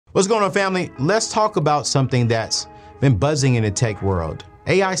What's going on, family? Let's talk about something that's been buzzing in the tech world,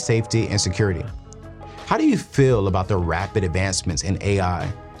 AI safety and security. How do you feel about the rapid advancements in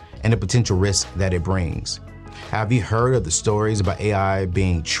AI and the potential risk that it brings? Have you heard of the stories about AI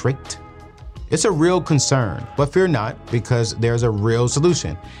being tricked? It's a real concern, but fear not, because there's a real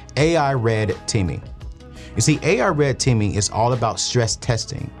solution: AI red teaming. You see, AI red teaming is all about stress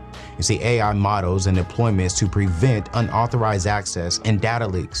testing. You see, AI models and deployments to prevent unauthorized access and data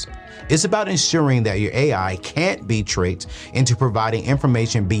leaks. It's about ensuring that your AI can't be tricked into providing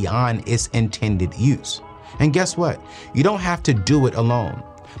information beyond its intended use. And guess what? You don't have to do it alone.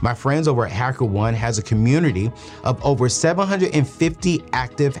 My friends over at HackerOne has a community of over 750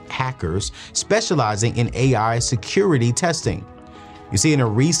 active hackers specializing in AI security testing. You see, in a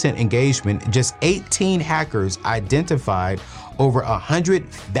recent engagement, just 18 hackers identified over 100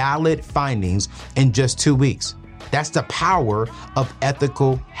 valid findings in just 2 weeks. That's the power of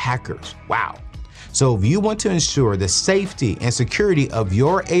ethical hackers. Wow. So if you want to ensure the safety and security of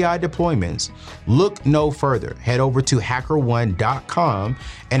your AI deployments, look no further. Head over to hackerone.com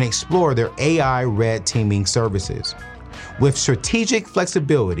and explore their AI red teaming services. With strategic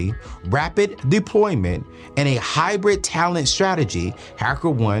flexibility, rapid deployment, and a hybrid talent strategy,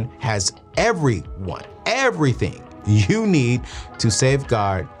 HackerOne has everything you need to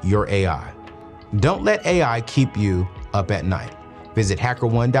safeguard your AI. Don't let AI keep you up at night. Visit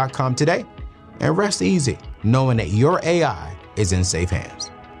hackerone.com today and rest easy, knowing that your AI is in safe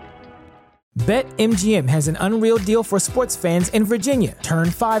hands. BetMGM has an unreal deal for sports fans in Virginia. Turn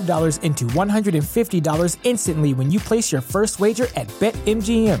 $5 into $150 instantly when you place your first wager at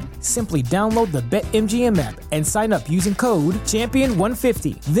BetMGM. Simply download the BetMGM app and sign up using code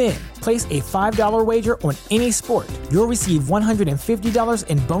Champion150. Then, place a $5 wager on any sport. You'll receive $150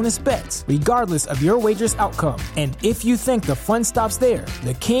 in bonus bets, regardless of your wager's outcome. And if you think the fun stops there,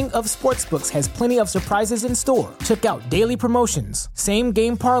 the King of Sportsbooks has plenty of surprises in store. Check out daily promotions,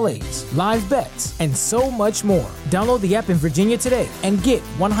 same-game parlays, live bets, and so much more. Download the app in Virginia today and get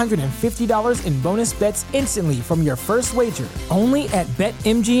 $150 in bonus bets instantly from your first wager. Only at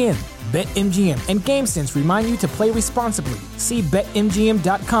BetMGM. BetMGM and GameSense remind you to play responsibly. See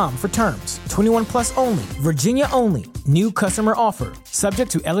BetMGM.com for terms. 21 plus only. Virginia only. New customer offer.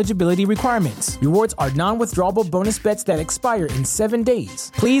 Subject to eligibility requirements. Rewards are non-withdrawable bonus bets that expire in 7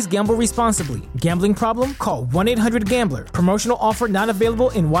 days. Please gamble responsibly. Gambling problem? Call 1-800-GAMBLER. Promotional offer not available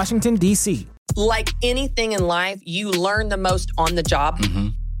in Washington, D.C. Like anything in life, you learn the most on the job. Mm-hmm.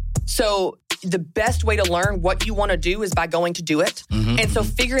 So the best way to learn what you want to do is by going to do it. Mm-hmm. And so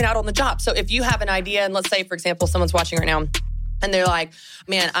figuring out on the job. So if you have an idea, and let's say, for example, someone's watching right now, and they're like,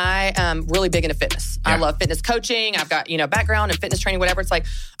 man, I am really big into fitness. Yeah. I love fitness coaching. I've got, background in fitness training, whatever. It's like,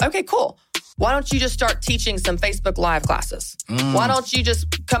 okay, cool. Why don't you just start teaching some Facebook Live classes? Why don't you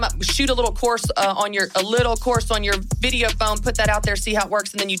just come up, shoot a little course on your video phone, put that out there, see how it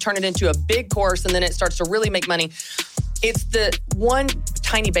works, and then you turn it into a big course, and then it starts to really make money. It's the one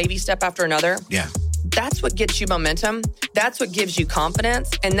tiny baby step after another. Yeah. That's what gets you momentum. That's what gives you confidence.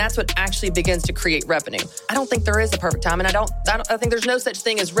 And that's what actually begins to create revenue. I don't think there is a perfect time. And I think there's no such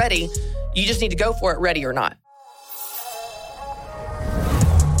thing as ready. You just need to go for it, ready or not.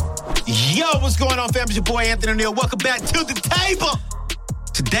 Yo, what's going on, fam? It's your boy, Anthony O'Neill. Welcome back to the table.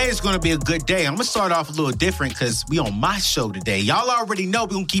 Today is going to be a good day. I'm going to start off a little different because we on my show today. Y'all already know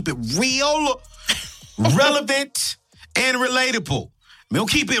we're going to keep it real, relevant, and relatable. We'll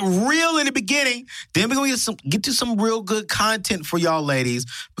keep it real in the beginning. Then we're going to get to some real good content for y'all ladies,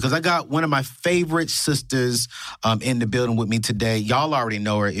 because I got one of my favorite sisters in the building with me today. Y'all already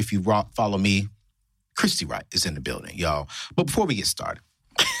know her if you follow me. Christy Wright is in the building, y'all. But before we get started,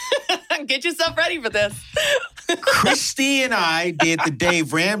 get yourself ready for this. Christy and I did the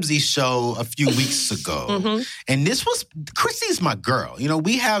Dave Ramsey show a few weeks ago. Mm-hmm. And Christy's my girl.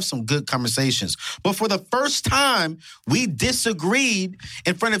 We have some good conversations. But for the first time, we disagreed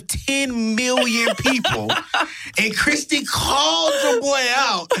in front of 10 million people. And Christy called your boy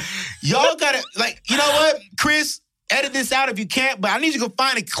out. Y'all gotta, you know what, Chris? Edit this out if you can't, but I need you to go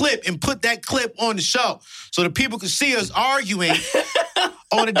find a clip and put that clip on the show so that people can see us arguing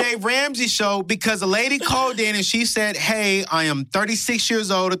on the Dave Ramsey show, because a lady called in and she said, hey, I am 36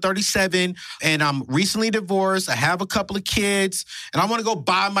 years old or 37, and I'm recently divorced. I have a couple of kids, and I want to go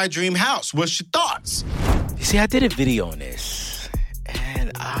buy my dream house. What's your thoughts? You see, I did a video on this,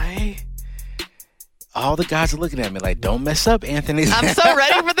 and all the guys are looking at me like, don't mess up, Anthony. I'm so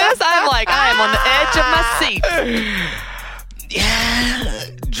ready for this. I'm on the edge of my seat. Yeah.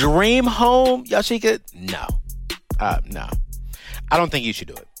 Dream home, Yashika? No. No. I don't think you should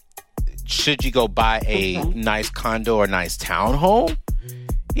do it. Should you go buy a nice condo or nice townhome?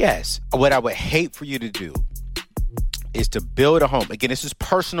 Yes. What I would hate for you to do is to build a home. Again, this is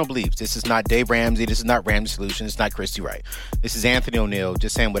personal beliefs. This is not Dave Ramsey. This is not Ramsey Solutions. It's not Christy Wright. This is Anthony O'Neill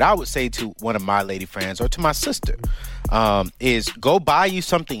just saying what I would say to one of my lady friends or to my sister is go buy you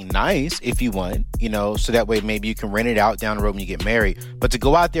something nice if you want, so that way maybe you can rent it out down the road when you get married. But to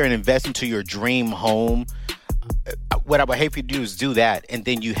go out there and invest into your dream home, what I would hate for you to do is do that. And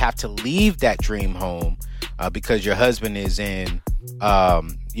then you have to leave that dream home because your husband is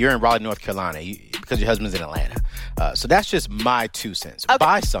you're in Raleigh, North Carolina, because your husband's in Atlanta. So that's just my 2 cents. Okay.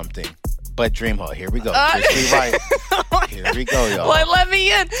 Buy something, but dream home. Here we go. Christy Wright. Here we go, y'all. Well, let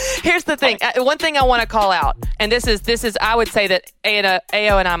me in. Here's the thing. One thing I want to call out, and this is I would say that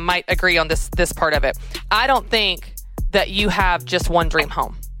Ao and I might agree on this part of it. I don't think that you have just one dream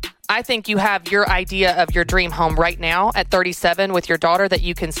home. I think you have your idea of your dream home right now at 37 with your daughter that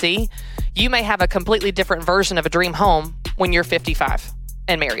you can see. You may have a completely different version of a dream home when you're 55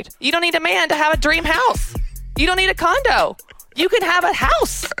 and married. You don't need a man to have a dream house. You don't need a condo. You can have a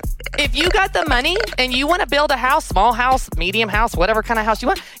house. If you got the money and you want to build a house, small house, medium house, whatever kind of house you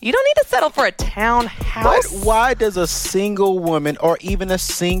want, you don't need to settle for a townhouse. But why does a single woman or even a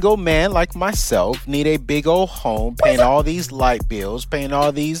single man like myself need a big old home, paying all these light bills, paying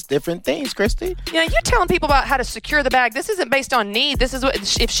all these different things, Christy? Yeah, you're telling people about how to secure the bag. This isn't based on need. This is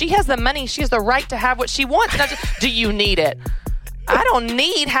if she has the money, she has the right to have what she wants. Not just, do you need it? I don't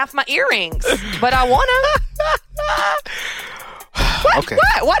need half my earrings, but I want them. What? Okay.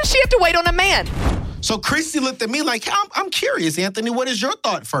 What? Why does she have to wait on a man? So Christy looked at me like, I'm curious, Anthony, what is your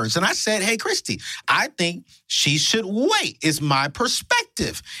thought first? And I said, hey, Christy, I think she should wait, is my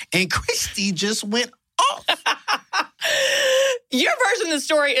perspective. And Christy just went off. Your version of the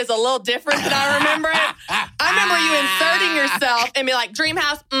story is a little different than I remember it. I remember you inserting yourself and be like, dream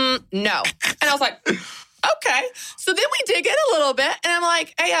house? No. And I was like, okay. So then we dig in a little bit, and I'm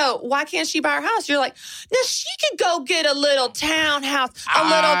like, hey, why can't she buy her house? You're like, no, she could go get a little townhouse, a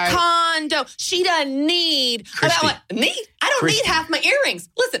little condo. She doesn't need. And I'm like, need? I don't need half my earrings.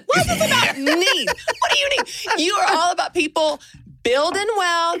 Listen, what is this about need? What do you need? You are all about people building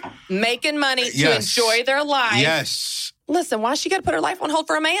wealth, making money to enjoy their life. Yes. Listen, why she got to put her life on hold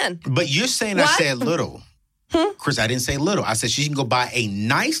for a man? But you're saying I said little. Chris, I didn't say little. I said she can go buy a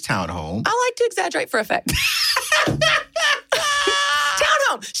nice townhome. I like to exaggerate for effect.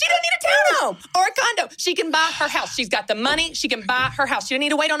 Townhome. She doesn't need a townhome or a condo. She can buy her house. She's got the money. She can buy her house. She don't need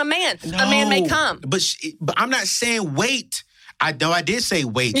to wait on a man. No, a man may come. But I'm not saying wait. I did say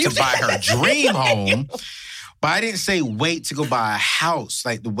wait to buy her dream home. But I didn't say wait to go buy a house,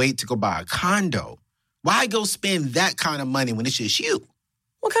 like the wait to go buy a condo. Why go spend that kind of money when it's just you?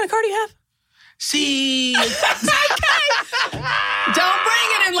 What kind of car do you have? See. Okay. Don't bring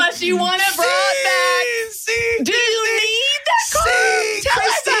it unless you want it brought back. Do you need that car? Tell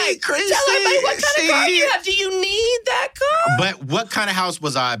everybody what kind of car you have. Do you need that car? But what kind of house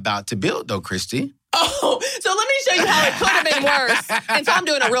was I about to build, though, Christy? Oh, so let me show you how it could have been worse. And so I'm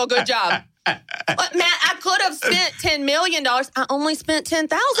doing a real good job. But, Matt, I could have spent $10 million. I only spent $10,000. I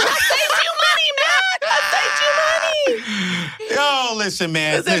saved you money, Matt. I saved you money. Yo, listen,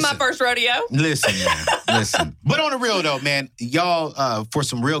 man. This is my first rodeo. Listen, man. Listen. But on the real, though, man, y'all, for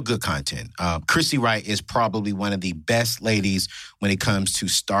some real good content, Christy Wright is probably one of the best ladies when it comes to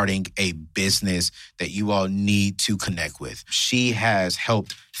starting a business that you all need to connect with. She has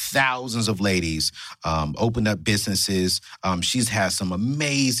helped thousands of ladies open up businesses. She's had some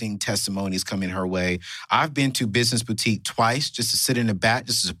amazing testimonies coming her way. I've been to Business Boutique twice just to sit in the back,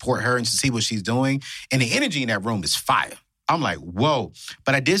 just to support her and to see what she's doing. And the energy in that room is fire. I'm like, whoa.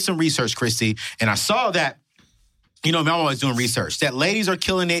 But I did some research, Christy, and I saw that, you know, I'm always doing research, that ladies are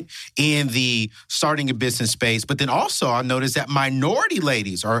killing it in the starting a business space. But then also I noticed that minority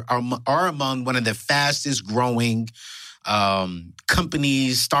ladies are among one of the fastest growing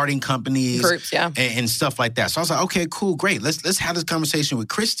companies, starting companies, groups, and stuff like that. So I was like, okay, cool, great. Let's have this conversation with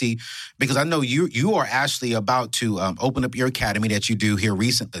Christy, because I know you are actually about to open up your academy that you do here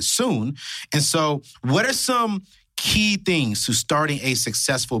soon. And so, what are some key things to starting a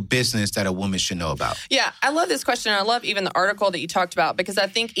successful business that a woman should know about? Yeah, I love this question. I love even the article that you talked about, because I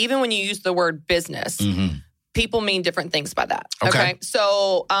think even when you use the word business, people mean different things by that. Okay.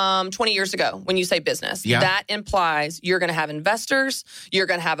 So 20 years ago, when you say business, that implies you're going to have investors. You're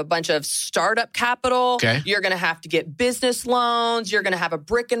going to have a bunch of startup capital. Okay. You're going to have to get business loans. You're going to have a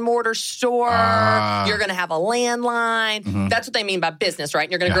brick and mortar store. You're going to have a landline. That's what they mean by business, right?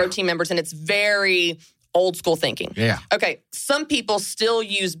 And you're going to grow team members. And it's very old school thinking. Yeah. Okay. Some people still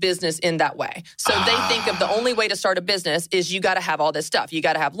use business in that way. So they think of the only way to start a business is you got to have all this stuff. You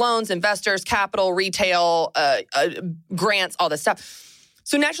got to have loans, investors, capital, retail, grants, all this stuff.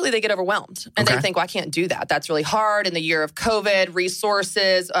 So naturally they get overwhelmed and they think, well, I can't do that. That's really hard. In the year of COVID,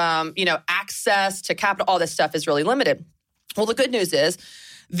 resources, access to capital, all this stuff is really limited. Well, the good news is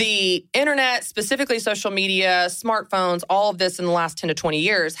the internet, specifically social media, smartphones, all of this in the last 10 to 20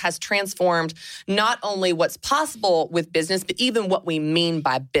 years has transformed not only what's possible with business, but even what we mean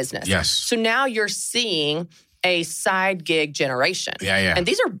by business. Yes. So now you're seeing a side gig generation. Yeah. And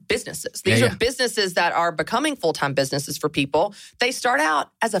these are businesses. These are businesses that are becoming full-time businesses for people. They start out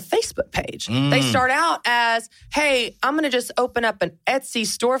as a Facebook page. They start out as, hey, I'm going to just open up an Etsy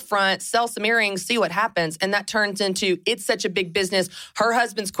storefront, sell some earrings, see what happens. And that turns into, it's such a big business. Her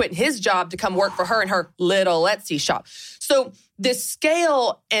husband's quitting his job to come work for her in her little Etsy shop. So the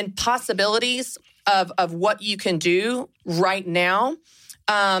scale and possibilities of what you can do right now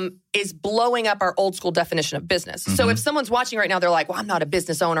is blowing up our old school definition of business. So if someone's watching right now, they're like, well, I'm not a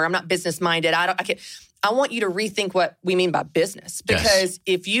business owner. I'm not business minded. I can't. I want you to rethink what we mean by business. Because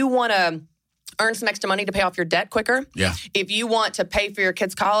if you want to earn some extra money to pay off your debt quicker, if you want to pay for your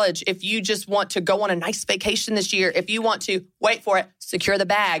kids' college, if you just want to go on a nice vacation this year, if you want to, wait for it, secure the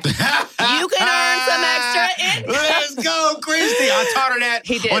bag, you can earn some extra income. Let's go, Christy. I taught her that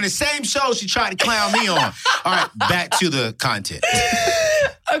He did. on the same show she tried to clown me on. All right, back to the content.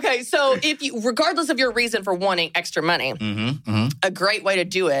 Okay, so if you, regardless of your reason for wanting extra money, a great way to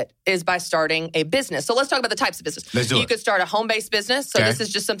do it is by starting a business. So let's talk about the types of business. Let's do You it. could start a home-based business. So this is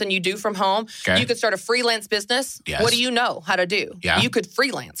just something you do from home. You could start a freelance business. Yes. What do you know how to do? Yeah. You could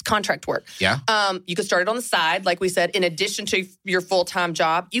freelance, contract work. Yeah. You could start it on the side, like we said, in addition to your full-time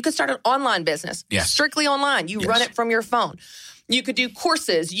job. You could start an online business. Yes. Strictly online. You run it from your phone. You could do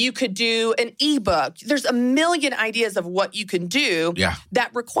courses. You could do an ebook. There's a million ideas of what you can do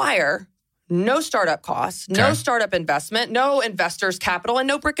that require no startup costs, no startup investment, no investors' capital, and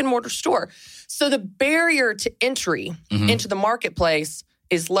no brick and mortar store. So the barrier to entry into the marketplace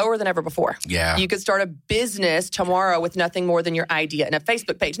is lower than ever before. Yeah. You could start a business tomorrow with nothing more than your idea and a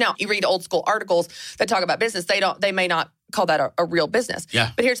Facebook page. Now, you read old school articles that talk about business. They may not call that a real business.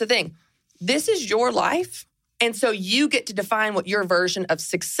 Yeah. But here's the thing. This is your life. And so you get to define what your version of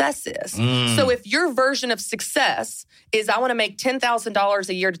success is. So if your version of success is I want to make $10,000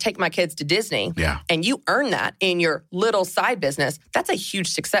 a year to take my kids to Disney, and you earn that in your little side business, that's a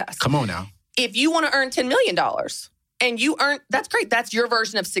huge success. Come on now. If you want to earn $10 million and you earn, that's great. That's your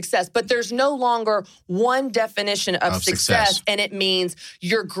version of success. But there's no longer one definition of success. And it means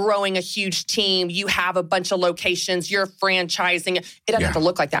you're growing a huge team. You have a bunch of locations. You're franchising. It doesn't have to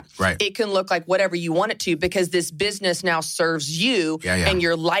look like that. Right. It can look like whatever you want it to because this business now serves you and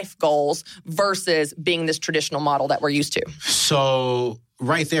your life goals versus being this traditional model that we're used to. So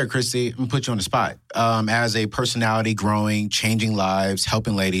right there, Christy, I'm going to put you on the spot. As a personality growing, changing lives,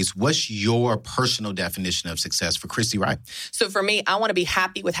 helping ladies, what's your personal definition of success for Christy Wright? So for me, I want to be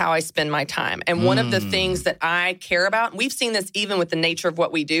happy with how I spend my time. And one of the things that I care about, and we've seen this even with the nature of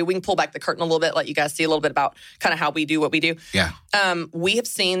what we do, we can pull back the curtain a little bit, let you guys see a little bit about kind of how we do what we do. Yeah. We have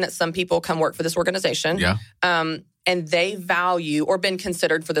seen that some people come work for this organization. Yeah. And they value, or been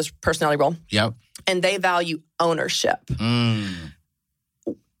considered for this personality role. Yep. And they value ownership.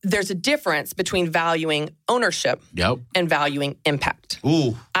 There's a difference between valuing ownership and valuing impact.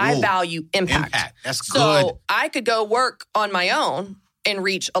 I value impact. That's so good. So I could go work on my own and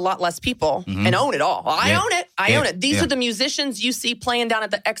reach a lot less people and own it all. I own it. I own it. These are the musicians you see playing down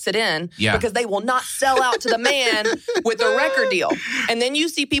at the Exit Inn because they will not sell out to the man with a record deal. And then you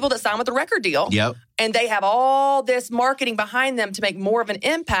see people that sign with a record deal and they have all this marketing behind them to make more of an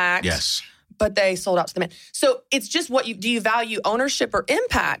impact. Yes. But they sold out to the man. So it's just do you value ownership or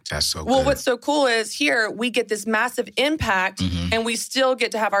impact? That's so Well, good. what's so cool is here we get this massive impact and we still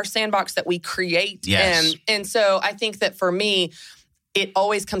get to have our sandbox that we create. Yes. And so I think that for me, it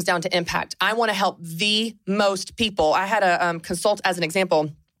always comes down to impact. I want to help the most people. I had a as an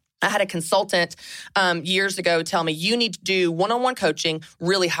example, I had a consultant years ago tell me, you need to do one-on-one coaching,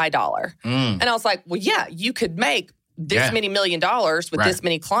 really high dollar. And I was like, well, yeah, you could make this many $1 million with this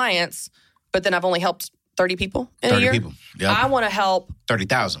many clients, but then I've only helped 30 people in a year. 30 people. Yep. I want to help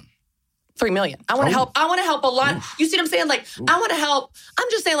 30,000. 3 million. I want to help. I want to help a lot. You see what I'm saying? Like, I want to help. I'm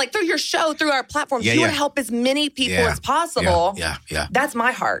just saying, like, through your show, through our platforms, you want to help as many people as possible. Yeah. That's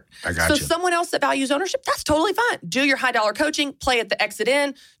my heart. I got so you. someone else that values ownership, that's totally fine. Do your high dollar coaching, play at the Exit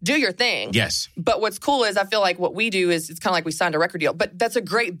Inn, do your thing. Yes. But what's cool is I feel like what we do is it's kind of like we signed a record deal. But that's a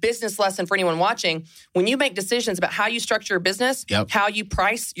great business lesson for anyone watching. When you make decisions about how you structure your business, how you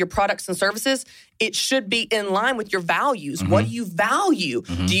price your products and services, it should be in line with your values. What do you value?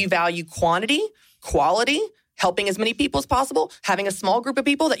 Do you value quantity, quality, helping as many people as possible, having a small group of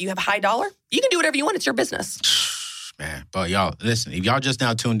people that you have high dollar? You can do whatever you want. It's your business. Man, but y'all, listen, if y'all just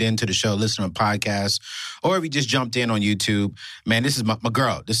now tuned in to the show, listen to a podcast, or if you just jumped in on YouTube, man, this is my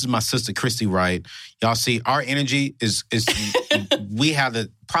girl. This is my sister, Christy Wright. Y'all see, our energy is we have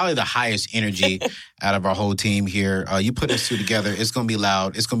probably the highest energy out of our whole team here. You put us two together, it's going to be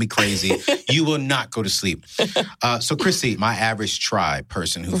loud. It's going to be crazy. You will not go to sleep. So, Christy, my average tribe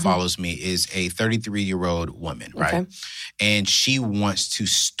person who follows me is a 33-year-old woman, right? Okay. And she wants to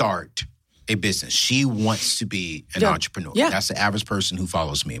start a business. She wants to be an entrepreneur. Yeah. That's the average person who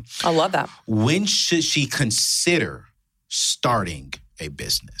follows me. I love that. When should she consider starting a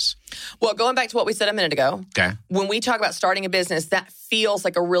business? Well, going back to what we said a minute ago, when we talk about starting a business, that feels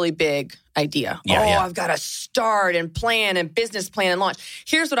like a really big idea. I've got to start and plan and business plan and launch.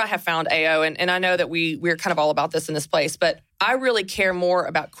 Here's what I have found, AO, and I know that we're kind of all about this in this place, but I really care more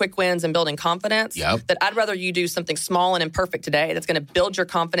about quick wins and building confidence. That I'd rather you do something small and imperfect today that's going to build your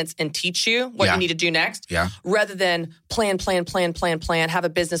confidence and teach you what you need to do next, rather than plan, have a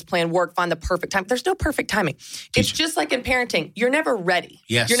business plan, work, find the perfect time. There's no perfect timing. It's just like in parenting. You're never ready.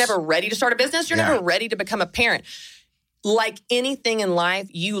 Yes. You're never ready to start a business. You're never ready to become a parent. Like anything in life,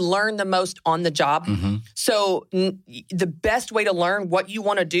 you learn the most on the job. So the best way to learn what you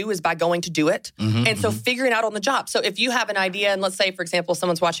want to do is by going to do it. And so figuring out on the job. So if you have an idea, and let's say, for example,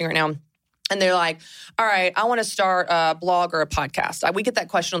 someone's watching right now, and they're like, all right, I want to start a blog or a podcast. We get that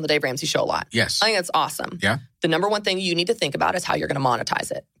question on the Dave Ramsey Show a lot. Yes. I think that's awesome. Yeah. The number one thing you need to think about is how you're going to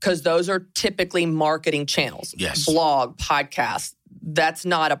monetize it, because those are typically marketing channels. Yes. Blog, podcast. That's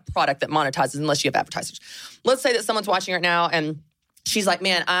not a product that monetizes unless you have advertisers. Let's say that someone's watching right now and she's like,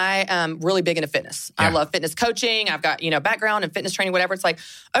 man, I am really big into fitness. I love fitness coaching. I've got, background in fitness training, whatever. It's like,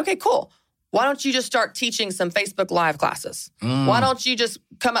 okay, cool. Why don't you just start teaching some Facebook Live classes? Why don't you just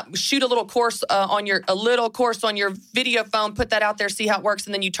come up, shoot a little course on your video phone, put that out there, see how it works,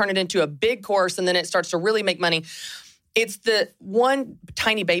 and then you turn it into a big course, and then it starts to really make money. It's the one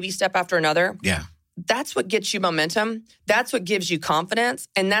tiny baby step after another. Yeah. That's what gets you momentum. That's what gives you confidence.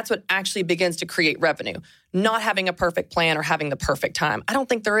 And that's what actually begins to create revenue. Not having a perfect plan or having the perfect time. I don't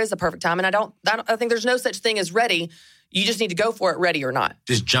think there is a perfect time. And I think there's no such thing as ready. You just need to go for it, ready or not.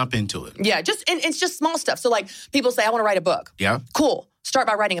 Just jump into it. Yeah, and it's just small stuff. So like people say, I want to write a book. Yeah. Cool. Start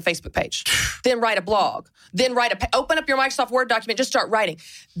by writing a Facebook page. Then write a blog. Then open up your Microsoft Word document. Just start writing.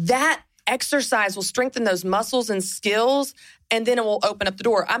 That exercise will strengthen those muscles and skills, and then it will open up the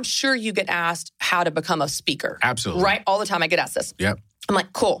door. I'm sure you get asked how to become a speaker. Absolutely. Right? All the time I get asked this. Yep. I'm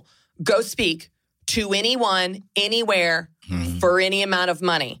like, cool. Go speak to anyone, anywhere, for any amount of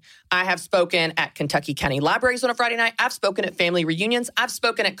money. I have spoken at Kentucky County Libraries on a Friday night. I've spoken at family reunions. I've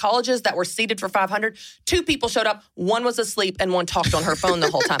spoken at colleges that were seated for 500. 2 people showed up. One was asleep and one talked on her phone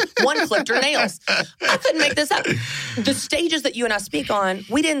the whole time. One clipped her nails. I couldn't make this up. The stages that you and I speak on,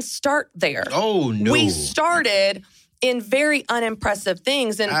 we didn't start there. Oh, no. We started in very unimpressive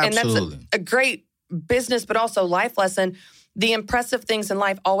things. And that's a great business, but also life lesson. The impressive things in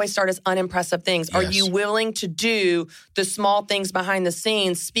life always start as unimpressive things. Yes. Are you willing to do the small things behind the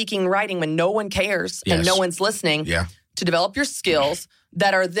scenes, speaking, writing, when no one cares and no one's listening, to develop your skills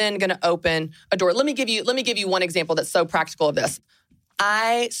that are then going to open a door? Let me give you one example that's so practical of this.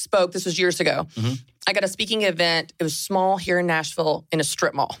 I spoke, this was years ago. I got a speaking event. It was small here in Nashville in a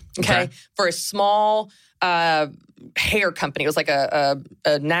strip mall, okay? For a small hair company. It was like a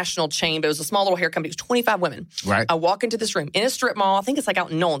national chain, but it was a small little hair company. It was 25 women. Right. I walk into this room in a strip mall. I think it's like out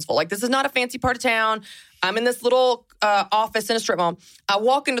in Nolensville. Like, this is not a fancy part of town. I'm in this little office in a strip mall. I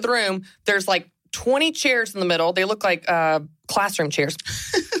walk into the room. There's like 20 chairs in the middle. They look like classroom chairs.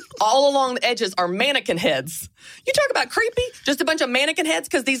 All along the edges are mannequin heads. You talk about creepy. Just a bunch of mannequin heads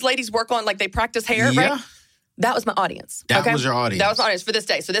because these ladies work on, like, they practice hair, right? That was my audience. That was your audience. That was my audience for this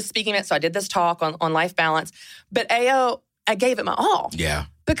day. So this speaking event, so I did this talk on life balance. But AO, I gave it my all. Yeah.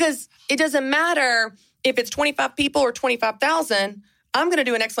 Because it doesn't matter if it's 25 people or 25,000. I'm going to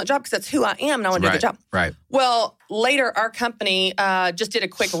do an excellent job because that's who I am and I want to do the job. Right. Well, later our company just did a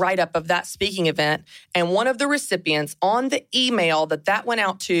quick write-up of that speaking event. And one of the recipients on the email that went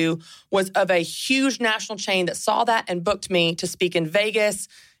out to was of a huge national chain that saw that and booked me to speak in Vegas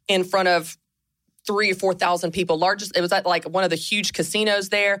in front of 3,000 or 4,000 people. It was at like one of the huge casinos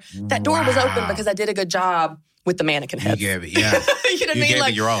there. That door was open because I did a good job with the mannequin heads. You gave it, you know what I mean? Gave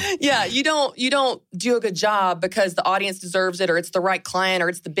it your all. Yeah, you don't do a good job because the audience deserves it, or it's the right client, or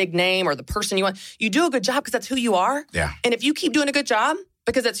it's the big name, or the person you want. You do a good job because that's who you are. Yeah. And if you keep doing a good job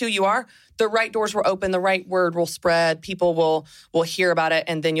because that's who you are, the right doors will open, the right word will spread, people will hear about it,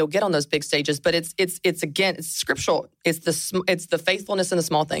 and then you'll get on those big stages. But it's again, it's scriptural. It's the faithfulness in the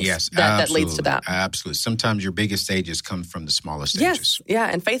small things that leads to that. Absolutely. Sometimes your biggest stages come from the smaller stages. Yes, yeah,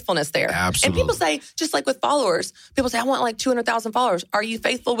 and faithfulness there. Absolutely. And people say, just like with followers, people say, I want like 200,000 followers. Are you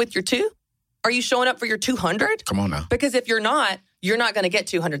faithful with your 2? Are you showing up for your 200? Come on now. Because if you're not going to get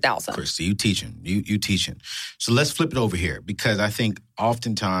 200,000. Christy, you teaching. You teaching. So let's flip it over here, because I think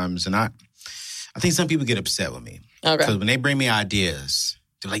oftentimes, and I think some people get upset with me. Okay. Because when they bring me ideas,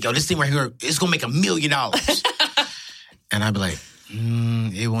 they're like, yo, this thing right here, it's going to make $1 million. And I'd be like,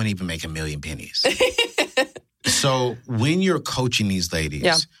 it won't even make 1,000,000 pennies. So when you're coaching these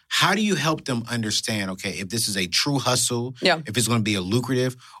ladies, how do you help them understand, okay, if this is a true hustle, if it's going to be a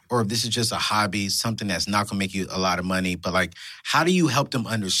lucrative, or if this is just a hobby, something that's not going to make you a lot of money, but like, how do you help them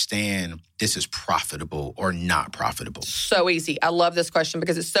understand this is profitable or not profitable? So easy. I love this question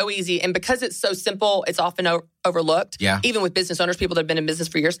because it's so easy. And because it's so simple, it's often overlooked. Yeah. Even with business owners, people that have been in business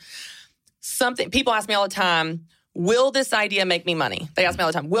for years. People ask me all the time, will this idea make me money? They ask me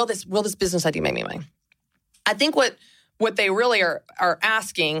all the time, will this business idea make me money? I think what they really are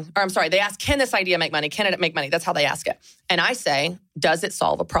asking, or I'm sorry, they ask, can this idea make money? Can it make money? That's how they ask it. And I say, does it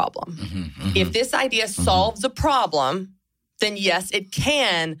solve a problem? If this idea solves a problem, then yes, it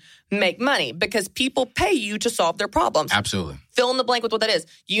can make money because people pay you to solve their problems. Absolutely. Fill in the blank with what that is.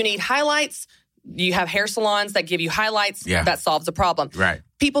 You need highlights. You have hair salons that give you highlights. Yeah. That solves a problem. Right.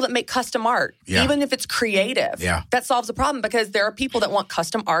 People that make custom art, even if it's creative, that solves a problem because there are people that want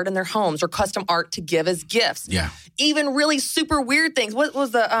custom art in their homes or custom art to give as gifts. Yeah. Even really super weird things. What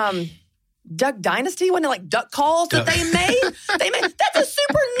was the Duck Dynasty? Wasn't it like duck calls that they made? That's a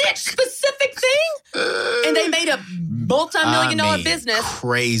super niche specific thing. And they made a multi-million-dollar business.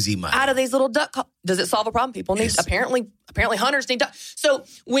 Crazy money. Out of these little duck calls. Does it solve a problem? People need, apparently hunters need duck. So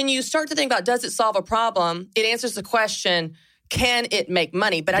when you start to think about, does it solve a problem? It answers the question, can it make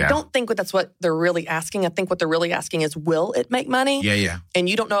money? But I don't think that's what they're really asking. I think what they're really asking is, will it make money? Yeah. And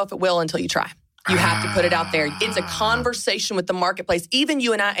you don't know if it will until you try. You have to put it out there. It's a conversation with the marketplace. Even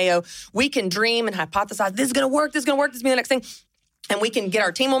you and I, AO, we can dream and hypothesize, this is going to work, this is going to work, this is going to be the next thing. And we can get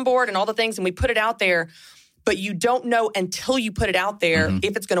our team on board and all the things, and we put it out there. But you don't know until you put it out there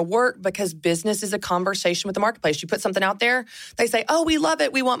if it's going to work, because business is a conversation with the marketplace. You put something out there, they say, oh, we love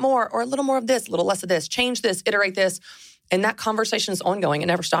it, we want more, or a little more of this, a little less of this, change this, iterate this. And that conversation is ongoing. It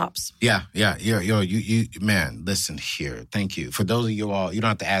never stops. Yeah. You man, listen here. Thank you. For those of you all, you don't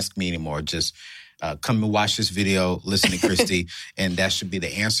have to ask me anymore. Just come and watch this video, listen to Christy, and that should be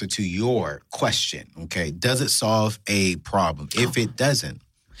the answer to your question, okay? Does it solve a problem? If it doesn't.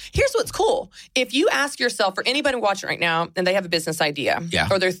 Here's what's cool. If you ask yourself, or anybody watching right now, and they have a business idea,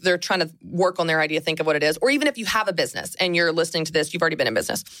 or they're trying to work on their idea, think of what it is, or even if you have a business and you're listening to this, you've already been in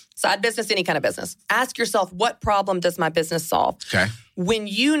business, side business, any kind of business, ask yourself, what problem does my business solve? Okay. When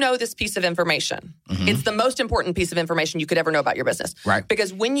you know this piece of information, it's the most important piece of information you could ever know about your business. Right.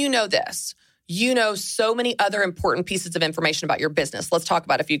 Because when you know this, you know so many other important pieces of information about your business. Let's talk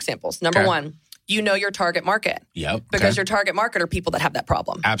about a few examples. Number one, you know your target market. Yep. Because your target market are people that have that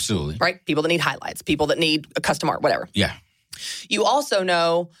problem. Absolutely. Right? People that need highlights, people that need a custom art, whatever. Yeah. You also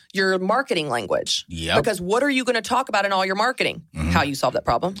know your marketing language. Yep. Because what are you going to talk about in all your marketing? How you solve that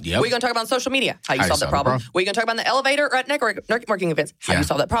problem. Yep. What are you going to talk about on social media? How you solve that problem. What are you going to talk about in the elevator or at networking events? How you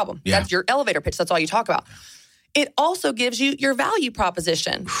solve that problem. That's your elevator pitch. That's all you talk about. It also gives you your value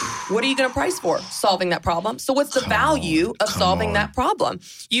proposition. What are you going to price for? Solving that problem. So what's the value of solving that problem?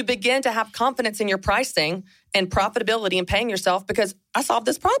 You begin to have confidence in your pricing and profitability and paying yourself because I solved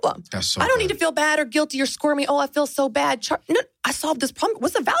this problem. That's so I don't good. need to feel bad or guilty or squirmy. Oh, I feel so bad. No, I solved this problem.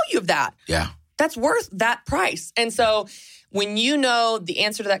 What's the value of that? Yeah. That's worth that price. And so when you know the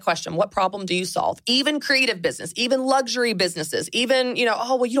answer to that question, what problem do you solve? Even creative business, even luxury businesses, even, you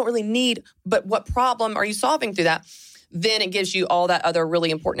don't really need, but what problem are you solving through that? Then it gives you all that other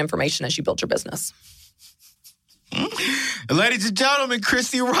really important information as you build your business. Ladies and gentlemen,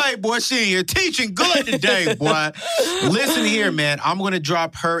 Christy Wright, boy, she in here teaching good today, boy. Listen here, man. I'm going to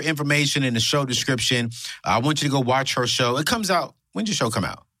drop her information in the show description. I want you to go watch her show. It comes out, when's your show come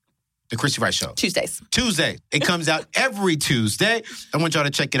out? The Christy Wright Show. Tuesday. It comes out every Tuesday. I want y'all to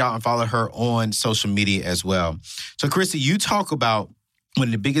check it out and follow her on social media as well. So, Christy, you talk about one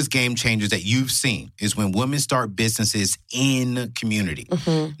of the biggest game changers that you've seen is when women start businesses in community.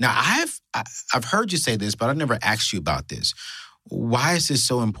 Now, I've heard you say this, but I've never asked you about this. Why is this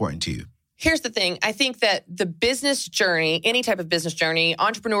so important to you? Here's the thing. I think that the business journey, any type of business journey,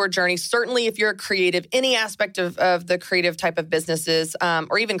 entrepreneur journey, certainly if you're a creative, any aspect of the creative type of businesses,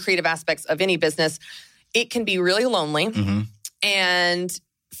 or even creative aspects of any business, it can be really lonely. and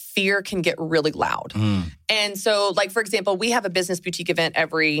fear can get really loud. And so, like, for example, we have a business boutique event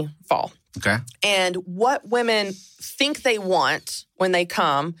every fall. Okay. And what women think they want when they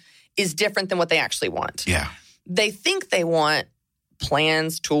come is different than what they actually want. Yeah. They think they want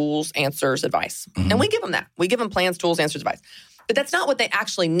plans, tools, answers, advice. And we give them that. We give them plans, tools, answers, advice. But that's not what they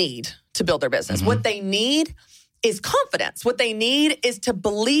actually need to build their business. What they need is confidence. What they need is to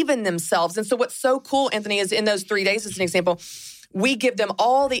believe in themselves. And so what's so cool, Anthony, is in those 3 days, as an example, we give them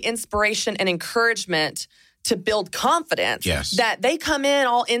all the inspiration and encouragement to build confidence. Yes. That they come in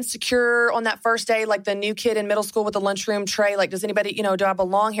all insecure on that first day, like the new kid in middle school with the lunchroom tray. Like, does anybody, do I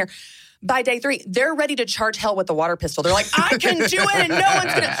belong here? By day 3, they're ready to charge hell with the water pistol. They're like, I can do it and no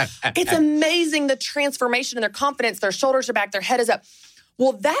one's going to. It's amazing the transformation in their confidence. Their shoulders are back, their head is up.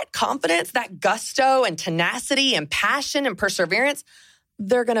 Well, that confidence, that gusto and tenacity and passion and perseverance,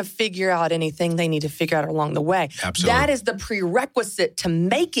 they're going to figure out anything they need to figure out along the way. Absolutely. That is the prerequisite to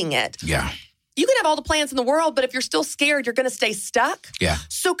making it. Yeah. You can have all the plans in the world, but if you're still scared, you're going to stay stuck. Yeah.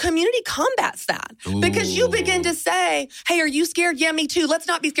 So community combats that. Because you begin to say, hey, are you scared? Yeah, me too. Let's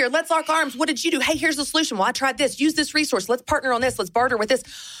not be scared. Let's lock arms. What did you do? Hey, here's the solution. Well, I tried this. Use this resource. Let's partner on this. Let's barter with this.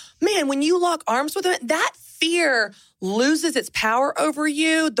 Man, when you lock arms with them, that fear loses its power over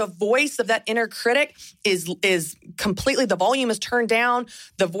you. The voice of that inner critic is completely, the volume is turned down.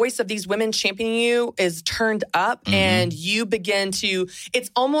 The voice of these women championing you is turned up, and you begin to, it's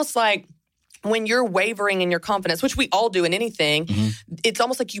almost like, when you're wavering in your confidence, which we all do in anything, it's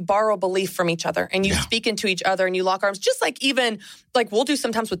almost like you borrow belief from each other and you speak into each other and you lock arms. Just like even, like we'll do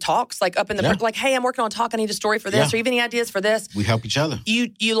sometimes with talks, like up in the, like, hey, I'm working on a talk. I need a story for this. Or even any ideas for this. We help each other.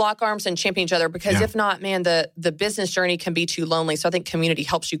 You lock arms and champion each other because if not, man, the business journey can be too lonely. So I think community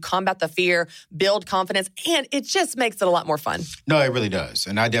helps you combat the fear, build confidence, and it just makes it a lot more fun. No, it really does.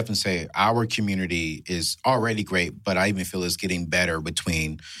 And I definitely say our community is already great, but I even feel it's getting better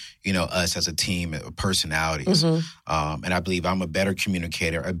between us as a team, personalities. And I believe I'm a better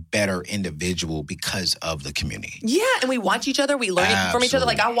communicator, a better individual because of the community. Yeah, and we watch each other. We learn from each other.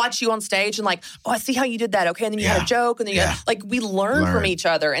 Like, I watch you on stage and like, oh, I see how you did that. Okay, and then you had a joke. And then you had, we learn from each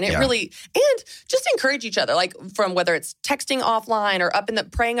other. And it really, and just encourage each other. Like, from whether it's texting offline or up in the,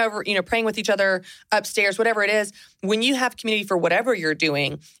 praying praying with each other upstairs, whatever it is. When you have community for whatever you're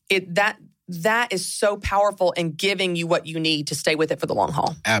doing, that is so powerful in giving you what you need to stay with it for the long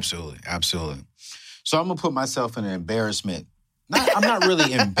haul. Absolutely. Absolutely. So I'm going to put myself in an embarrassment. I'm not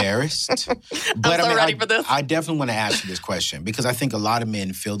really embarrassed. But I'm so ready for this. I definitely want to ask you this question because I think a lot of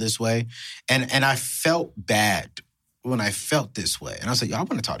men feel this way. And I felt bad when I felt this way. And I was like, I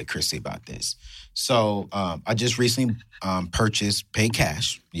want to talk to Christy about this. So I just recently purchased, paid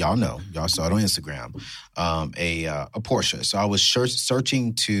cash. Y'all know. Y'all saw it on Instagram. A Porsche. So I was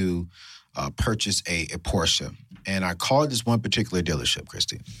searching to purchase a Porsche. And I called this one particular dealership,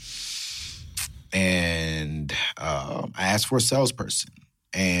 Christy. And I asked for a salesperson.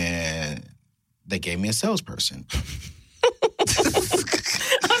 And they gave me a salesperson. I'm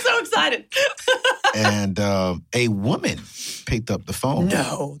so excited. And a woman picked up the phone.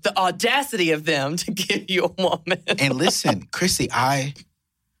 No, the audacity of them to give you a woman. And listen, Christy, I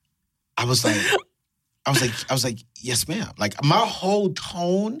was like, yes, ma'am. Like, my whole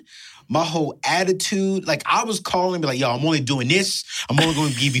tone, my whole attitude, like, I was calling and be like, yo, I'm only doing this. I'm only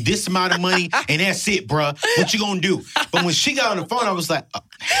going to give you this amount of money, and that's it, bruh. What you going to do? But when she got on the phone, I was like,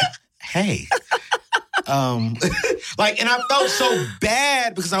 hey. And I felt so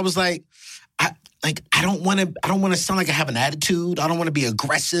bad because I was like, I don't want to sound like I have an attitude. I don't want to be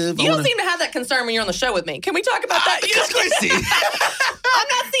aggressive. You don't seem to have that concern when you're on the show with me. Can we talk about that? Christy. I'm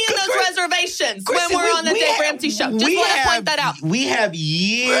not seeing those reservations Christy, when we're on the Dave Ramsey show. Just want to point that out. We have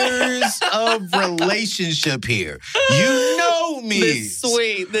years of relationship here. You know me. This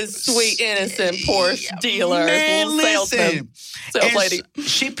sweet, innocent Porsche dealer. Man, little salesman. Sales lady.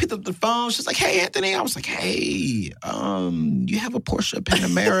 She picked up the phone. She's like, hey, Anthony. I was like, hey, you have a Porsche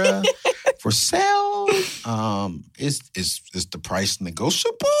Panamera for sale? Is the price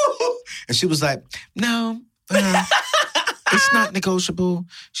negotiable? And she was like, no, it's not negotiable.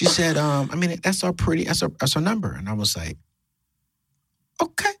 She said, that's our number. And I was like,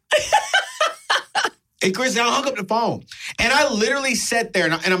 okay. And Chris, I hung up the phone. And I literally sat there,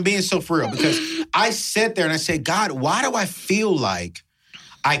 and I'm being so for real, because I sat there and I said, God, why do I feel like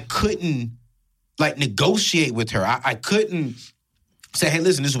I couldn't negotiate with her? I couldn't say, hey,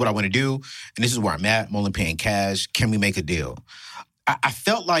 listen, this is what I want to do, and this is where I'm at. I'm only paying cash. Can we make a deal? I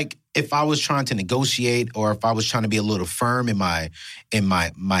felt like if I was trying to negotiate or if I was trying to be a little firm in my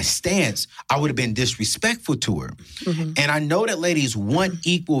stance, I would have been disrespectful to her. Mm-hmm. And I know that ladies want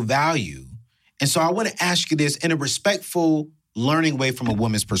equal value. And so I want to ask you this in a respectful learning away from a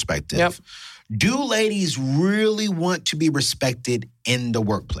woman's perspective. Yep. Do ladies really want to be respected in the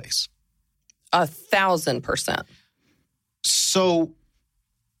workplace? 1,000%. So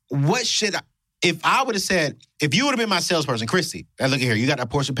what should I, if I would have said, if you would have been my salesperson, Christy, look at here, you got that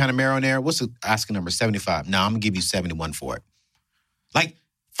Porsche Panamera in there. What's the asking number? 75. No, I'm going to give you 71 for it. Like,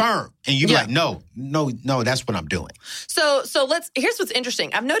 firm. And you'd be like, no, that's what I'm doing. So here's what's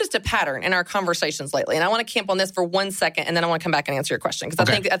interesting. I've noticed a pattern in our conversations lately, and I want to camp on this for 1 second, and then I want to come back and answer your question. Because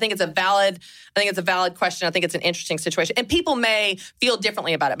I think it's a valid question. I think it's an interesting situation. And people may feel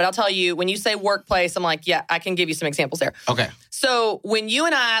differently about it. But I'll tell you, when you say workplace, I'm like, yeah, I can give you some examples there. Okay. So when you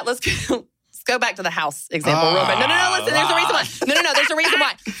and I, let's go back to the house example real quick. No, listen, there's a reason why. No, there's a reason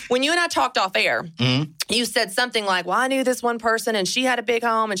why. When you and I talked off air, you said something like, well, I knew this one person and she had a big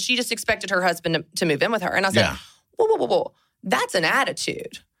home and she just expected her husband to move in with her. And I said, whoa. That's an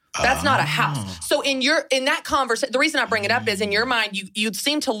attitude. That's not a house. So in that conversation, the reason I bring it up is in your mind, you'd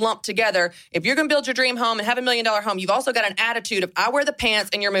seem to lump together, if you're going to build your dream home and have $1 million home, you've also got an attitude of, I wear the pants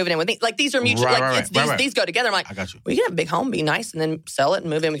and you're moving in with me. Like these are mutual. These go together. I'm like, I got you. Well, you can have a big home, be nice, and then sell it and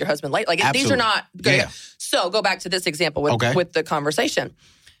move in with your husband later. Like these are not good. Yeah. So go back to this example with the conversation.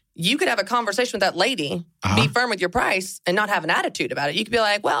 You could have a conversation with that lady, be firm with your price, and not have an attitude about it. You could be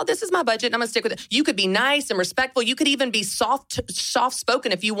like, well, this is my budget, and I'm going to stick with it. You could be nice and respectful. You could even be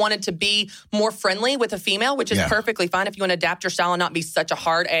soft-spoken if you wanted to be more friendly with a female, which is perfectly fine if you want to adapt your style and not be such a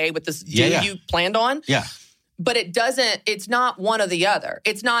hard A with this dude you planned on. Yeah. But it's not one or the other.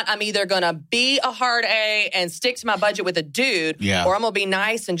 It's not, I'm either going to be a hard A and stick to my budget with a dude, or I'm going to be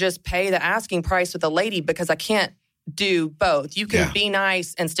nice and just pay the asking price with a lady because I can't do both. You can be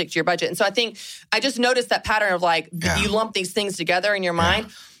nice and stick to your budget. And so I think I just noticed that pattern of like, you lump these things together in your mind.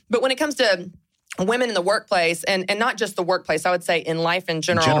 But when it comes to women in the workplace, and not just the workplace, I would say in life in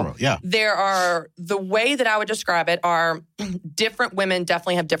general, there are, the way that I would describe it are different women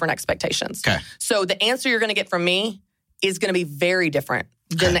definitely have different expectations. Okay. So the answer you're going to get from me is going to be very different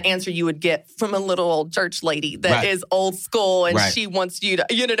than the answer you would get from a little old church lady that is old school and she wants you to,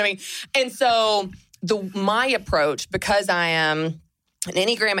 you know what I mean? And so my approach, because I am an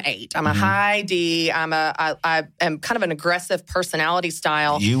Enneagram 8, I'm a high D, I am kind of an aggressive personality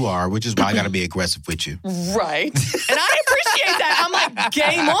style. You are, which is why I got to be aggressive with you. Right. And I appreciate that. I'm like,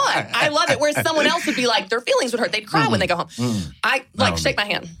 game on. I love it. Whereas someone else would be like, their feelings would hurt. They'd cry when they go home. I shake my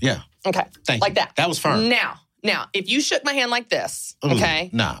hand. Yeah. Okay. Thank like you. that. That was firm. Now, if you shook my hand like this, I'm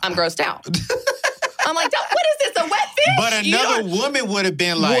grossed out. I'm like, what is this, a wet fish? But another woman would have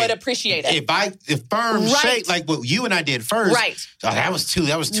been like, would appreciate it. If firm shake like what you and I did first. Right. Oh, that was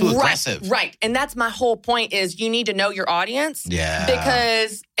too aggressive. Right. And that's my whole point is you need to know your audience. Yeah.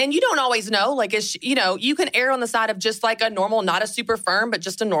 Because, and you don't always know, like, you can err on the side of just like a normal, not a super firm, but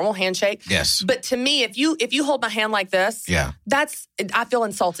just a normal handshake. Yes. But to me, if you hold my hand like this, I feel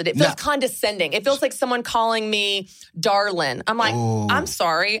insulted. It feels condescending. It feels like someone calling me darling. I'm like, I'm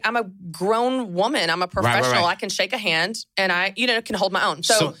sorry. I'm a grown woman. I'm a professional. I can shake a hand and I, can hold my own.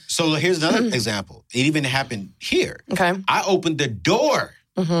 So here's another example. It even happened here. Okay. I opened the door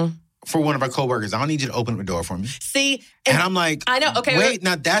for one of our coworkers. I don't need you to open the door for me. See? And I'm like, I know. Okay. Wait,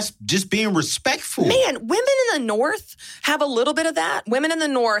 now that's just being respectful. Man, women in the North have a little bit of that. Women in the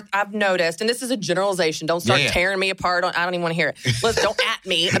North, I've noticed, and this is a generalization. Don't start tearing me apart. I don't even want to hear it. Don't at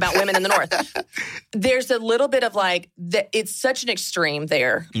me about women in the North. There's a little bit of like, it's such an extreme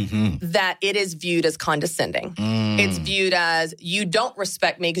there that it is viewed as condescending. It's viewed as, you don't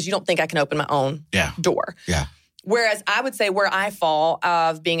respect me because you don't think I can open my own door. Yeah. Whereas I would say where I fall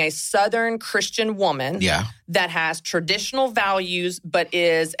of being a Southern Christian woman that has traditional values but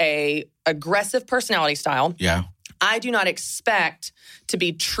is a aggressive personality style, I do not expect to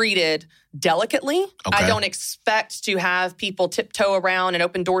be treated delicately. I don't expect to have people tiptoe around and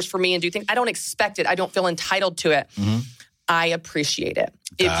open doors for me and do things. I don't expect it. I don't feel entitled to it. I appreciate it.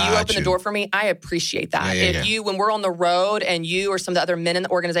 If you open the door for me, I appreciate that. If you, when we're on the road and you or some of the other men in the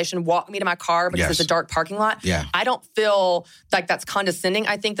organization walk me to my car because it's a dark parking lot, I don't feel like that's condescending.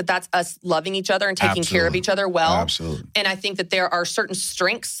 I think that that's us loving each other and taking care of each other well. Absolutely. And I think that there are certain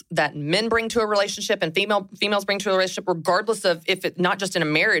strengths that men bring to a relationship and females bring to a relationship, regardless of if it, not just in a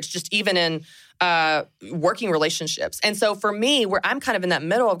marriage, just even in working relationships. And so for me, where I'm kind of in that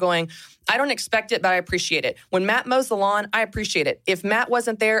middle of going, I don't expect it, but I appreciate it. When Matt mows the lawn, I appreciate it. If Matt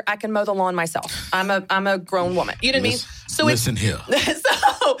wasn't there, I can mow the lawn myself. I'm a grown woman. You know what I mean? So listen here.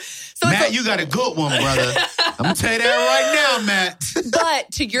 So Matt, you got a good one, brother. I'm going to tell you that right now, Matt.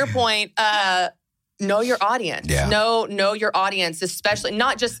 But to your point, know your audience. Yeah. Know your audience, especially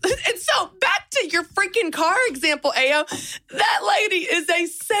not just. And so back to your freaking car example, Ayo. That lady is a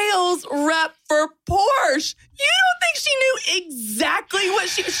sales rep for Porsche. You don't think she knew exactly what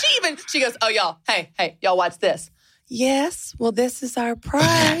she goes, oh, y'all, hey, y'all watch this. Yes, well, this is our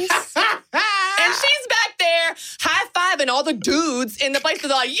price. And she's back there high-fiving all the dudes in the place.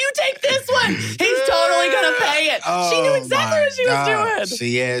 They're like, you take this one. He's totally going to pay it. She knew exactly what she was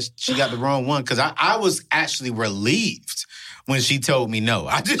doing. She got the wrong one because I was actually relieved when she told me no.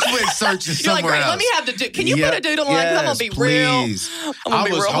 I just went searching somewhere else. Let me have the dude. Can you put a doodle on? Because I'm going to be please. real. I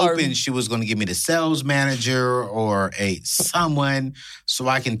was hoping she was going to give me the sales manager or someone so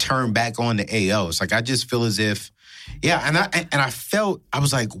I can turn back on the AO. It's like I just feel as if, and I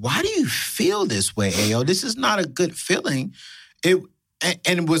was like, why do you feel this way, AO? This is not a good feeling. And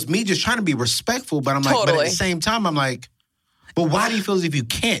it was me just trying to be respectful, but I'm like, but at the same time, I'm like, but why do you feel as if you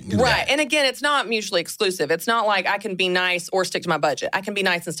can't do that? Right. And again, it's not mutually exclusive. It's not like I can be nice or stick to my budget. I can be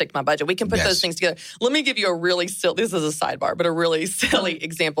nice and stick to my budget. We can put those things together. Let me give you a really silly, this is a sidebar, but a really silly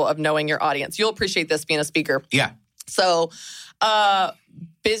example of knowing your audience. You'll appreciate this being a speaker. Yeah. So,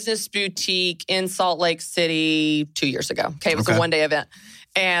 business boutique in Salt Lake City 2 years ago. Okay, it was a one-day event.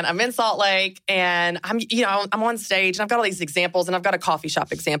 And I'm in Salt Lake, and I'm on stage, and I've got all these examples, and I've got a coffee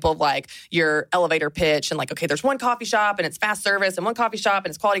shop example of like your elevator pitch, and like, okay, there's one coffee shop, and it's fast service, and one coffee shop,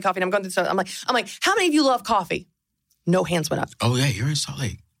 and it's quality coffee, and I'm going through stuff. I'm like, how many of you love coffee? No hands went up. Oh yeah, you're in Salt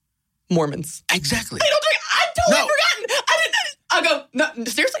Lake. Mormons. Exactly. They don't drink. I totally forgotten. I go, no,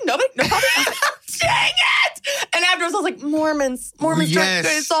 seriously, nobody, no coffee. I was like, dang it! And afterwards, I was like, Mormons drink.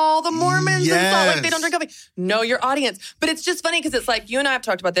 It's all the Mormons in Salt Lake. They don't drink coffee. Know your audience. But it's just funny because it's like you and I have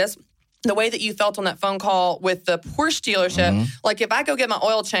talked about this. The way that you felt on that phone call with the Porsche dealership, like if I go get my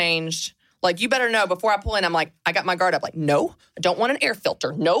oil changed, like you better know before I pull in, I'm like, I got my guard up. Like, no, I don't want an air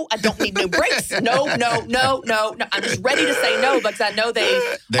filter. No, I don't need new brakes. No. I'm just ready to say no because I know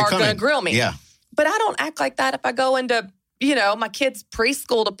they're going to grill me. Yeah. But I don't act like that if I go into my kid's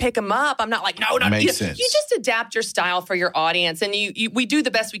preschool to pick them up. I'm not like, no. Makes sense. You just adapt your style for your audience. And we do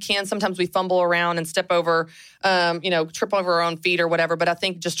the best we can. Sometimes we fumble around and step over, trip over our own feet or whatever. But I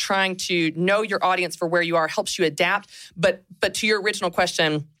think just trying to know your audience for where you are helps you adapt. But to your original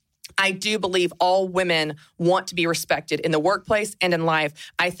question, I do believe all women want to be respected in the workplace and in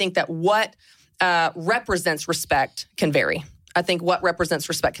life. I think that what represents respect can vary. I think what represents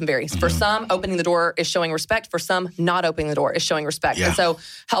respect can vary. For some, opening the door is showing respect. For some, not opening the door is showing respect. Yeah. And so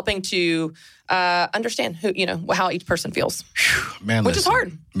helping to understand how each person feels. Man, which is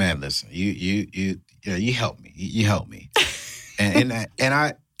hard. Man, listen, you help me. You help me. and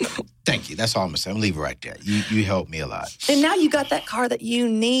I thank you. That's all I'm going to say. I'm going to leave it right there. You helped me a lot. And now you got that car that you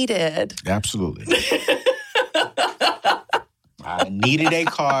needed. Absolutely. I needed a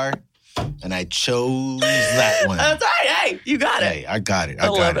car. And I chose that one. That's right. Hey, you got it. Hey, I got it. I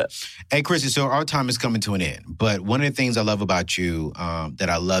love it. Hey, Christy, so our time is coming to an end. But one of the things I love about you that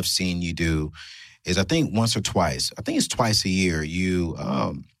I love seeing you do is I think once or twice, I think it's twice a year, you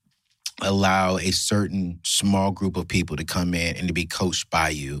allow a certain small group of people to come in and to be coached by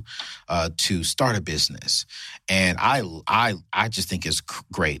you to start a business. And I just think it's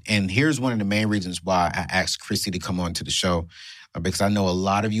great. And here's one of the main reasons why I asked Christy to come on to the show. Because I know a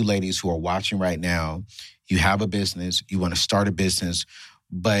lot of you ladies who are watching right now, you have a business, you want to start a business,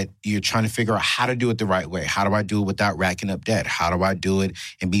 but you're trying to figure out how to do it the right way. How do I do it without racking up debt? How do I do it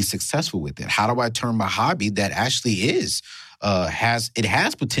and be successful with it? How do I turn my hobby that actually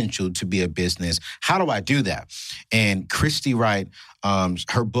has potential to be a business? How do I do that? And Christy Wright,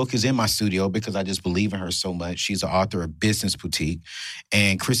 her book is in my studio because I just believe in her so much. She's the author of Business Boutique.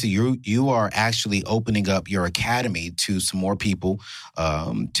 And Christy, you are actually opening up your academy to some more people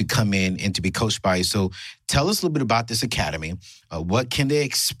to come in and to be coached by you. So tell us a little bit about this academy. What can they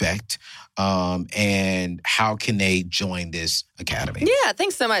expect? And how can they join this academy? Yeah,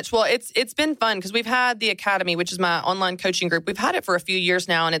 thanks so much. Well, it's been fun because we've had the academy, which is my online coaching group. We've had it for a few years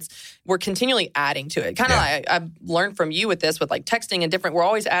now, and we're continually adding to it. Kind of like I've learned from you with this, with like texting and different. We're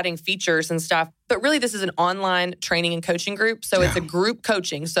always adding features and stuff. But really, this is an online training and coaching group. So it's a group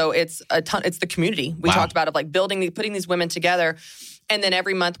coaching. So it's it's the community we talked about of like putting these women together. And then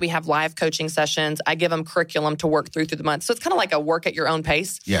every month we have live coaching sessions. I give them curriculum to work through the month. So it's kind of like a work at your own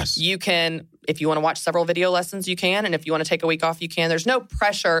pace. Yes. You can, if you want to watch several video lessons, you can. And if you want to take a week off, you can. There's no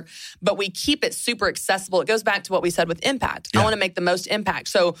pressure, but we keep it super accessible. It goes back to what we said with impact. I want to make the most impact.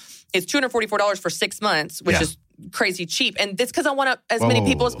 So it's $244 for 6 months, which is crazy cheap. And it's because I want as many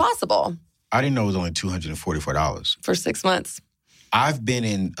people as possible. I didn't know it was only $244. For 6 months. I've been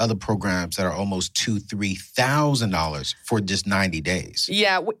in other programs that are almost $2,000-$3,000 for just 90 days.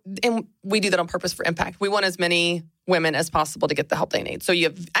 Yeah, and we do that on purpose for impact. We want as many women as possible to get the help they need. So you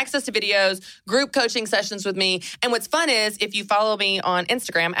have access to videos, group coaching sessions with me. And what's fun is if you follow me on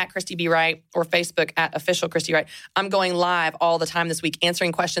Instagram at Christy B. Wright or Facebook at official Christy Wright, I'm going live all the time this week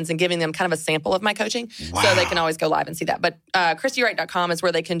answering questions and giving them kind of a sample of my coaching. Wow. So they can always go live and see that. But ChristyWright.com is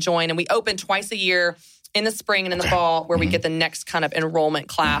where they can join. And we open twice a year in the spring and in the fall where we get the next kind of enrollment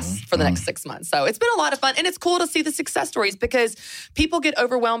class for the next 6 months. So it's been a lot of fun. And it's cool to see the success stories because people get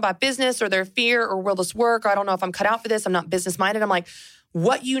overwhelmed by business or their fear or will this work? Or I don't know if I'm cut out for this. I'm not business minded. I'm like,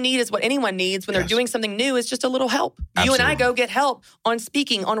 what you need is what anyone needs when they're doing something new is just a little help. Absolutely. You and I go get help on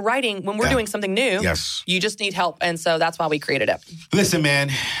speaking, on writing when we're doing something new. Yes. You just need help. And so that's why we created it. Listen, man,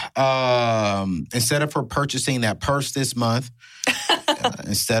 instead of her purchasing that purse this month,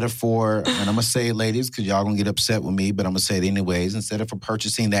 instead of and I'm going to say it, ladies, because y'all going to get upset with me, but I'm going to say it anyways. Instead of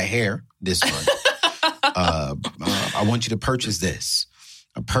purchasing that hair this month, I want you to purchase this.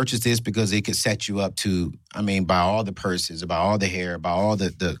 Purchase this because it could set you up to, buy all the purses, buy all the hair, buy all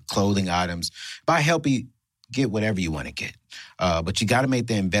the clothing items, help you get whatever you want to get. But you got to make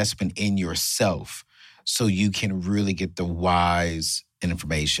the investment in yourself so you can really get the wise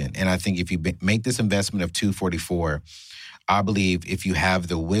information. And I think if you make this investment of $244, I believe if you have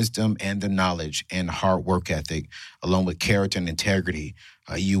the wisdom and the knowledge and hard work ethic, along with character and integrity,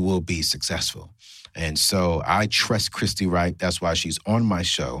 you will be successful. And so I trust Christy Wright. That's why she's on my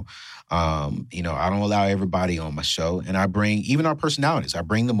show. I don't allow everybody on my show. And I bring even our personalities. I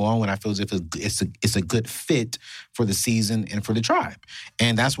bring them on when I feel as if it's a good fit for the season and for the tribe.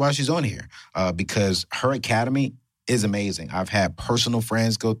 And that's why she's on here, because her academy is amazing. I've had personal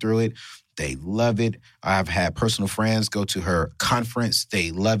friends go through it. They love it. I've had personal friends go to her conference.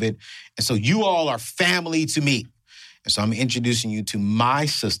 They love it. And so you all are family to me. And so I'm introducing you to my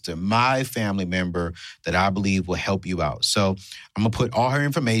sister, my family member that I believe will help you out. So I'm going to put all her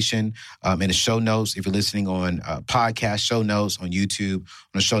information in the show notes. If you're listening on podcast show notes on YouTube,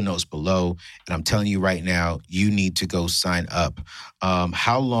 on the show notes below. And I'm telling you right now, you need to go sign up.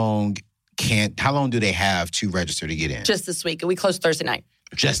 How long do they have to register to get in? Just this week. We close Thursday night.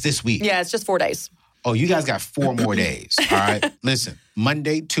 Just this week? Yeah, it's just 4 days. Oh, you guys got 4 more days. All right. Listen,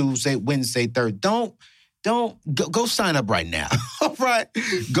 Monday, Tuesday, Wednesday, Thursday. Don't go sign up right now. All right.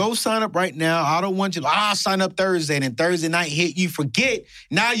 Go sign up right now. I don't want you to, sign up Thursday, and then Thursday night hit, you forget.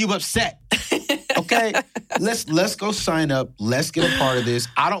 Now you upset. Okay? Let's go sign up. Let's get a part of this.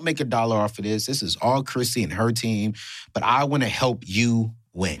 I don't make $1 off of this. This is all Christy and her team, but I want to help you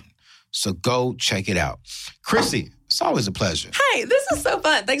win. So go check it out. Christy, it's always a pleasure. Hey, this is so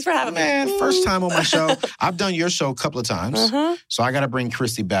fun. Thanks for having me. Man, first time on my show. I've done your show a couple of times, so I got to bring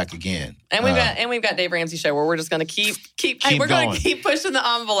Christy back again. And we've got Dave Ramsey show where we're just going to keep we're going to keep pushing the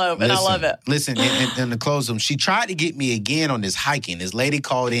envelope, and I love it. Listen, and to close them, she tried to get me again on this hiking. This lady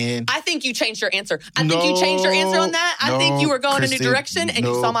called in. I think you changed your answer. I think you changed your answer on that. I think you were going Christy, in a new direction, and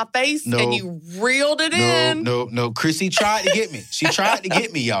you saw my face, and you reeled it in. No. Christy tried to get me. She tried to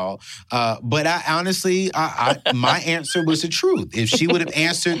get me, y'all. But I honestly, my answer was the truth. If she would have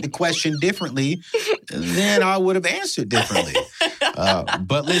answered the question differently, then I would have answered differently.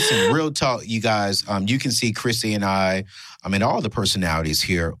 But listen, real talk, you guys, you can see Christy and I all the personalities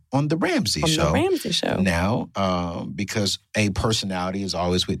here on The Ramsey Show. On The Ramsey Show. Now, because a personality is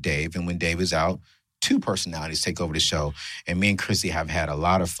always with Dave, and when Dave is out, 2 personalities take over the show. And me and Christy have had a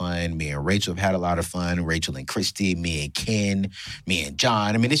lot of fun. Me and Rachel have had a lot of fun. Rachel and Christy, me and Ken, me and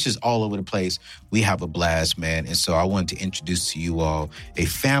John. It's just all over the place. We have a blast, man. And so I wanted to introduce to you all a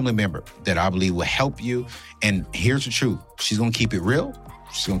family member that I believe will help you. And here's the truth. She's going to keep it real.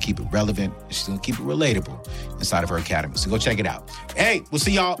 She's going to keep it relevant. She's going to keep it relatable inside of her academy. So go check it out. Hey, we'll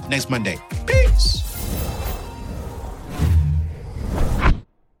see y'all next Monday. Peace.